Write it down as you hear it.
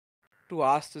to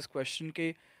ask this question.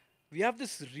 कि we have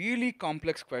this really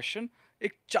complex question.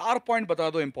 एक 4 point बता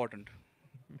दो important,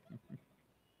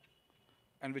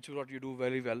 and which is what you do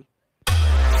very well.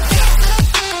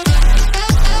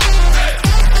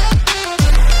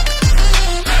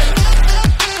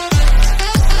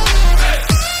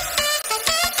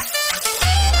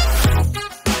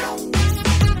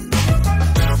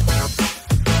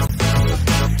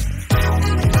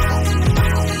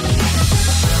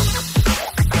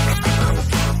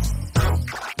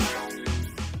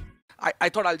 I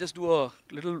thought I'll just do a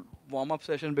little warm-up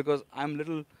session because I'm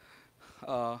little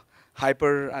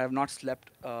hyper. I have not slept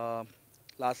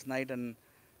last night, and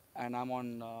I'm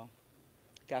on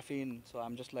caffeine, so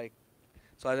I'm just like.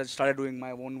 So I just started doing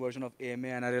my own version of AMA,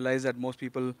 and I realized that most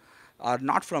people are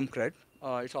not from Cred.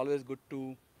 It's always good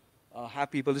to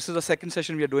have people. This is the second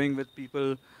session we are doing with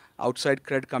people outside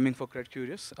Cred coming for Cred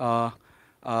Curious.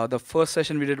 The first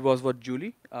session we did was with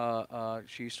Julie.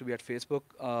 She used to be at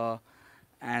Facebook.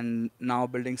 And now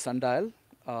building Sundial.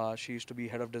 She used to be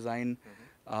head of design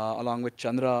along with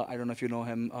Chandra. I don't know if you know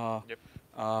him,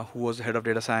 who was head of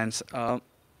data science.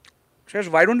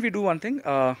 Shresh, why don't we do one thing?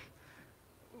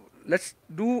 Let's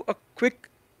do a quick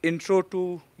intro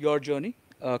to your journey,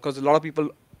 because a lot of people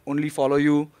only follow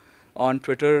you on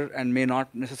Twitter and may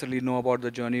not necessarily know about the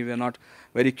journey. We're not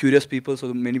very curious people,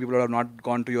 so many people have not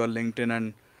gone to your LinkedIn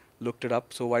and looked it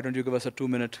up. So why don't you give us a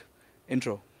 2-minute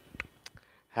intro?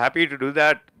 Happy to do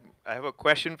that. I have a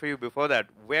question for you before that.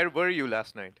 Where were you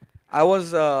last night? I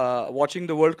was watching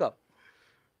the World Cup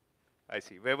I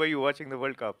see. Where were you watching the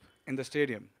World Cup? in the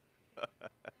stadium.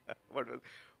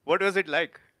 What was it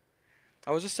like?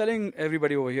 I was just telling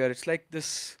everybody over here, it's like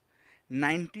this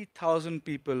 90,000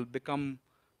 people become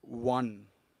one.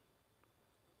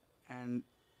 And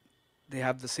they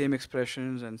have the same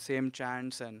expressions and same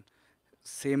chants and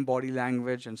same body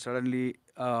language, and suddenly,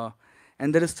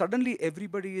 and there is suddenly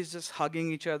everybody is just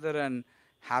hugging each other and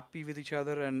happy with each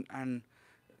other, and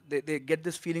they get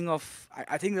this feeling of,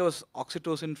 I think there was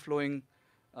oxytocin flowing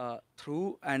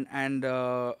through, and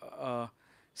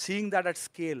seeing that at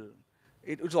scale,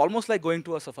 it was almost like going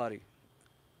to a safari,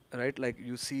 right? Like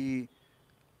you see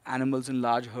animals in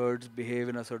large herds behave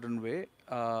in a certain way,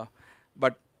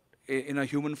 but in a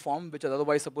human form, which is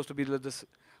otherwise supposed to be this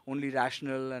only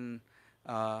rational and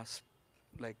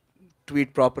like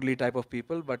tweet properly type of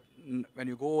people. But when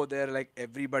you go over there, like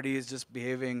everybody is just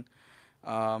behaving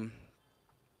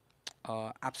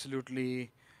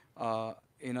absolutely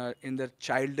in their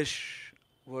childish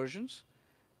versions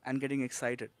and getting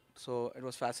excited. So it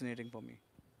was fascinating for me.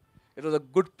 It was a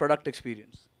good product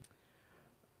experience.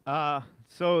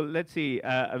 So let's see.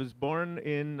 I was born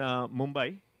in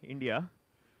Mumbai, India,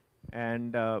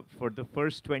 and for the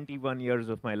first 21 years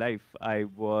of my life, I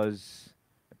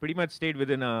pretty much stayed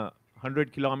within a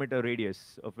 100-kilometer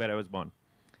radius of where I was born.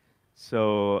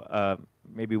 So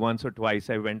maybe once or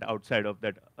twice I went outside of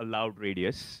that allowed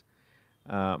radius,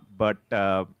 but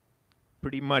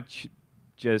pretty much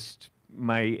just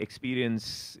my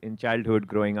experience in childhood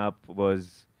growing up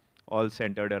was all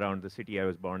centered around the city I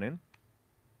was born in.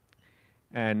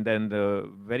 And then the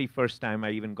very first time I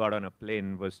even got on a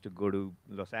plane was to go to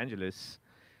Los Angeles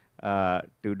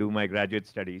to do my graduate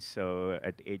studies. So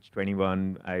at age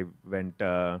 21, I went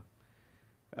to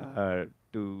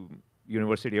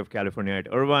University of California at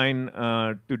Irvine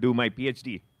to do my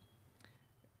PhD.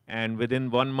 And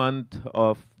within 1 month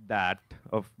of that,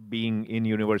 of being in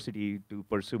university to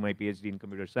pursue my PhD in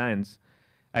computer science,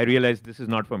 I realized this is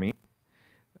not for me.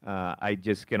 I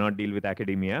just cannot deal with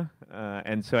academia.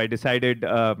 And so I decided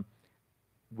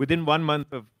within 1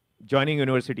 month of joining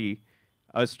university,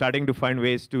 I was starting to find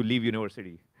ways to leave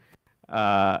university.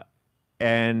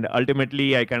 And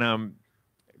ultimately, I kind of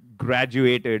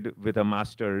graduated with a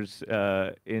master's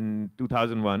in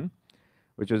 2001,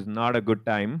 which was not a good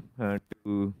time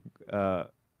to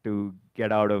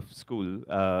get out of school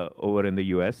over in the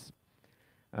US.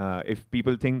 If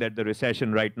people think that the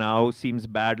recession right now seems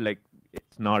bad, like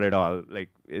it's not at all. Like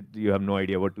you have no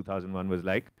idea what 2001 was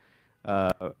like.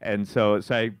 And so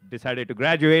I decided to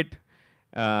graduate,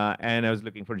 and I was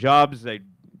looking for jobs. I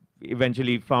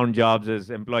eventually found jobs as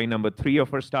employee number 3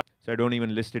 of our startup, so I don't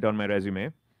even list it on my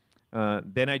resume.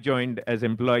 Then I joined as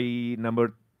employee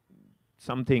number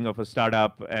something of a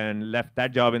startup and left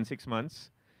that job in 6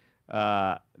 months.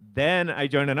 Then I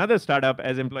joined another startup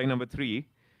as employee number 3,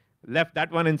 left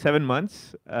that one in 7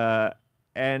 months,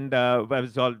 and I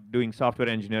was all doing software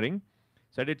engineering.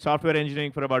 So I did software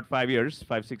engineering for about 5 years,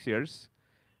 5-6 years,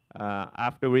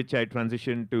 after which I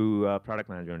transitioned to product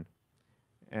management.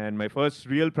 And my first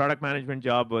real product management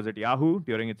job was at Yahoo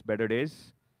during its better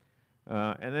days.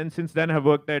 And then since then, I've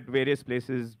worked at various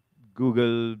places,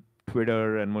 Google,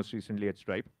 Twitter, and most recently at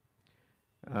Stripe.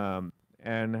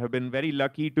 And have been very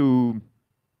lucky to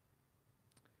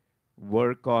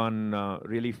work on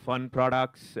really fun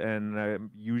products, and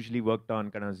usually worked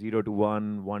on kind of 0 to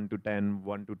 1, 1 to 10,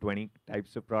 1 to 20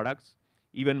 types of products.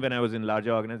 Even when I was in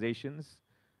larger organizations,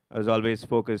 I was always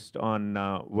focused on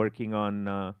working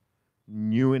on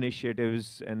new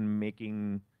initiatives and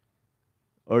making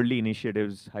early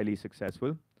initiatives highly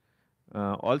successful.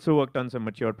 Also worked on some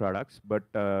mature products, but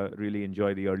really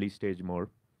enjoy the early stage more.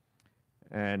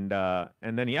 And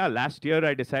then, yeah, last year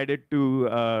I decided to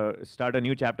start a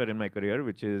new chapter in my career,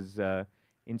 which is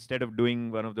instead of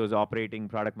doing one of those operating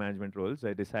product management roles,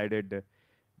 I decided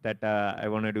that I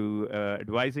want to do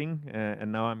advising,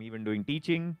 and now I'm even doing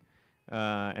teaching.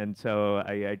 And so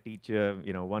I teach,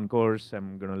 one course.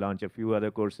 I'm going to launch a few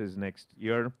other courses next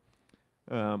year.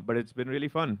 But it's been really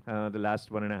fun the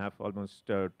last 1.5, almost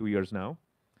 2 years now.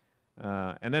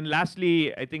 And then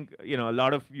lastly, I think, a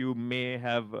lot of you may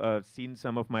have seen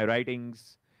some of my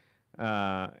writings,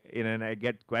 and I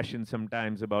get questions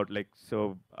sometimes about like,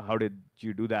 so how did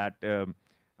you do that?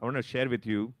 I want to share with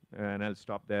you, and I'll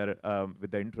stop there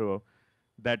with the intro,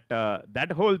 that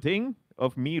that whole thing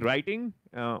of me writing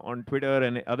on Twitter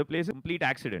and other places, complete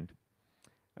accident.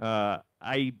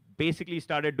 I basically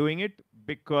started doing it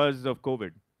because of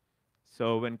COVID.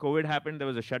 So when COVID happened, there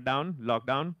was a shutdown,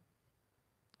 lockdown.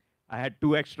 I had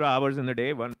 2 extra hours in the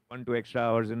day, 2 extra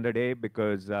hours in the day,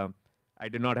 because I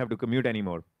did not have to commute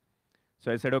anymore.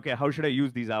 So I said, okay, how should I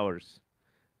use these hours?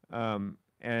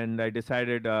 And I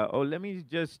decided, let me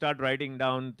just start writing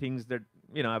down things that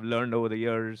I've learned over the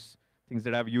years, things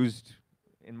that I've used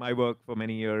in my work for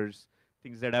many years,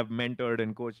 things that I've mentored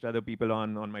and coached other people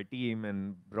on my team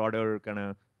and broader kind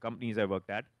of companies I worked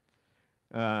at.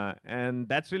 And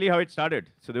that's really how it started.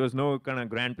 So there was no kind of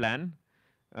grand plan.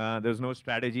 There was no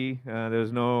strategy. There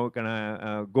was no kind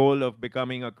of goal of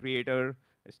becoming a creator.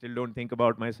 I still don't think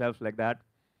about myself like that.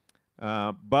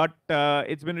 But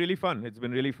it's been really fun. It's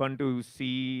been really fun to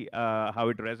see how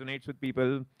it resonates with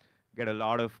people, get a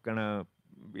lot of kind of,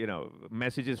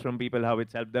 messages from people, how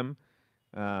it's helped them.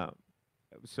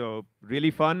 So really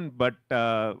fun, but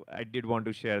I did want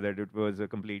to share that it was a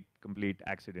complete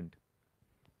accident.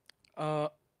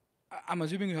 I'm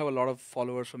assuming you have a lot of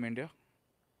followers from India.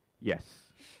 Yes.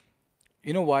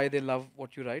 You know why they love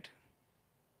what you write?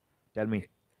 Tell me.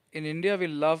 In India, we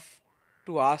love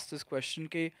to ask this question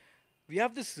कि we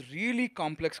have this really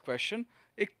complex question,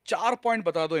 एक 4 point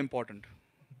बता दो important.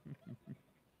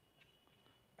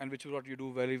 And which is what you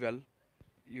do very well.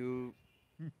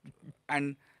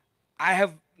 And I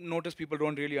have noticed people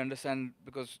don't really understand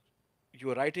because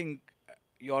you're writing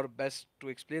your best to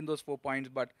explain those 4 points,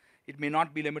 but it may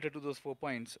not be limited to those 4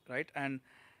 points, right? And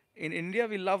in India,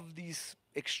 we love these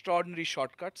extraordinary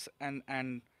shortcuts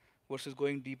and versus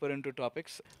going deeper into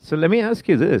topics. So let me ask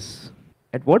you this.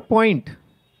 At what point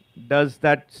does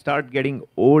that start getting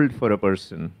old for a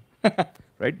person?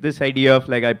 Right? This idea of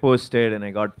like I posted and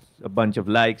I got a bunch of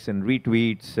likes and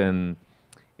retweets and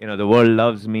the world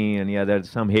loves me, and yeah, there's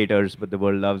some haters, but the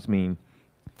world loves me.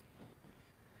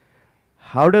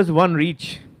 How does one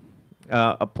reach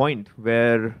a point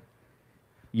where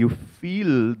you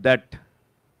feel that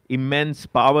immense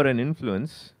power and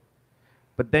influence,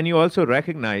 but then you also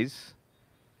recognize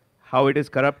how it is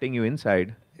corrupting you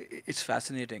inside? It's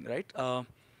fascinating, right?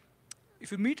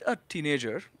 If you meet a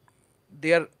teenager,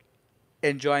 they are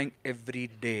enjoying every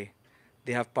day.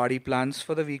 They have party plans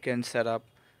for the weekend set up.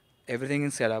 Everything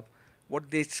is set up. What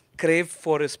they crave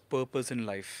for is purpose in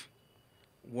life.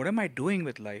 What am I doing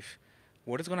with life?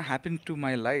 What is going to happen to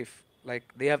my life? Like,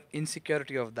 they have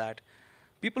insecurity of that.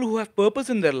 People who have purpose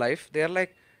in their life, they are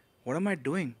like, what am I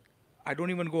doing? I don't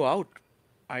even go out.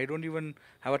 I don't even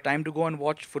have a time to go and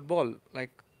watch football.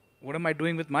 Like, what am I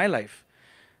doing with my life?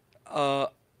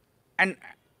 And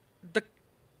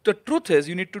the truth is,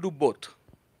 you need to do both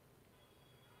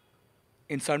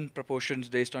in certain proportions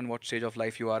based on what stage of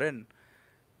life you are in.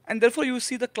 And therefore, you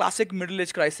see the classic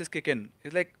middle-age crisis kick in.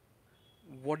 It's like,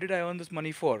 what did I earn this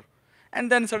money for? And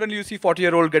then suddenly you see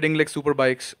 40-year-old getting like super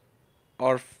bikes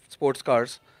or sports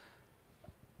cars,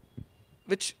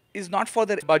 which is not for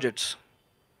their budgets.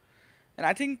 And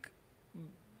I think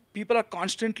people are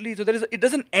constantly, so it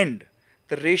doesn't end.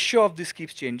 The ratio of this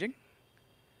keeps changing.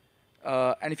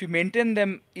 And if you maintain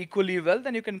them equally well,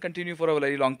 then you can continue for a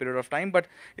very long period of time. But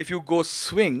if you go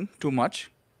swing too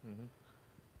much,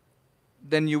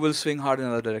 then you will swing hard in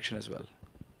another direction as well.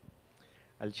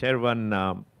 I'll share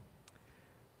one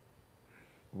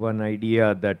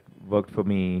idea that worked for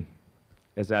me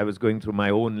as I was going through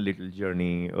my own little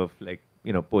journey of like,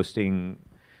 posting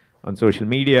on social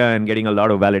media and getting a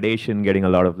lot of validation, getting a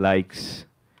lot of likes.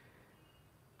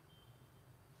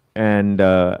 And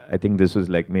I think this was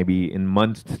like maybe in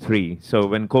month 3. So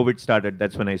when COVID started,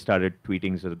 that's when I started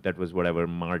tweeting. So that was whatever,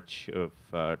 March of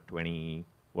 20,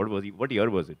 what year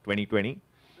was it? 2020?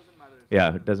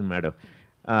 Yeah, it doesn't matter.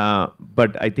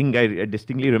 But I think I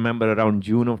distinctly remember around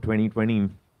June of 2020,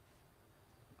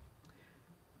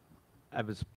 I was